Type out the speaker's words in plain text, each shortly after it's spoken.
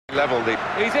Level the...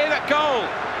 He's in at goal.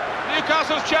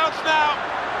 Newcastle's chance now.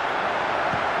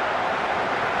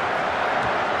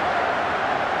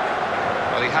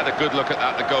 Well, he had a good look at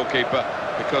that, the goalkeeper,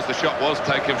 because the shot was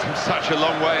taken from such a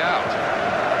long way out.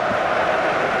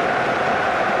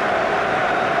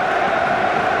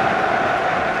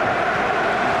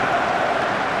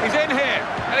 He's in here,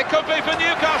 and it could be for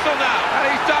Newcastle now, and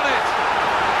he's done it.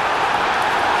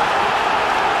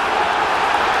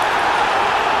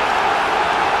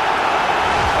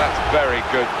 That's very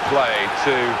good play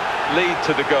to lead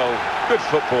to the goal. Good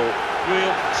football.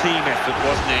 Real team effort,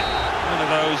 wasn't it? One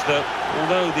of those that,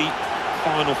 although the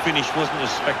final finish wasn't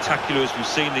as spectacular as we've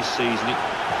seen this season,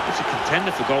 it's a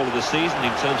contender for goal of the season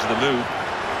in terms of the move.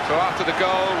 So after the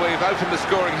goal, we've opened the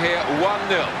scoring here,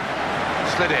 1-0.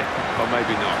 Slid in, or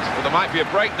maybe not. But there might be a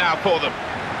break now for them.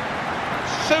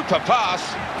 Super pass.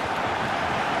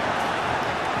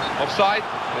 Offside.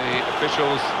 The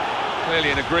officials clearly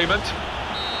in agreement.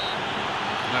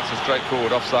 And that's a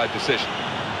straightforward offside decision.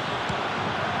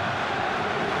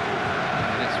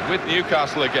 And it's with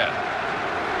Newcastle again.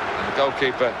 And the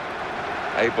goalkeeper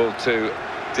able to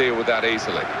deal with that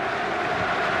easily.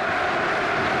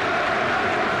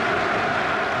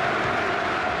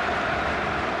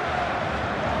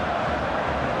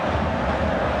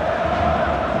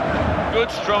 Good,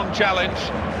 strong challenge.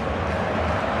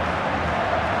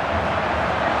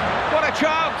 What a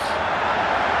chance!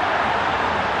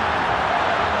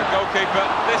 The goalkeeper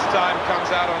this time comes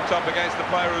out on top against the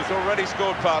player who's already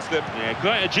scored past him. Yeah,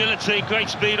 great agility, great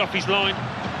speed off his line.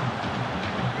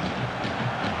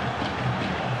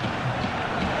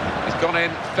 He's gone in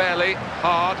fairly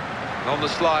hard, and on the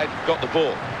slide, got the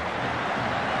ball.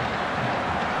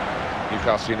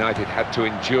 Newcastle United had to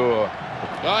endure.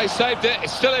 Oh, he saved it,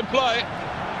 it's still in play.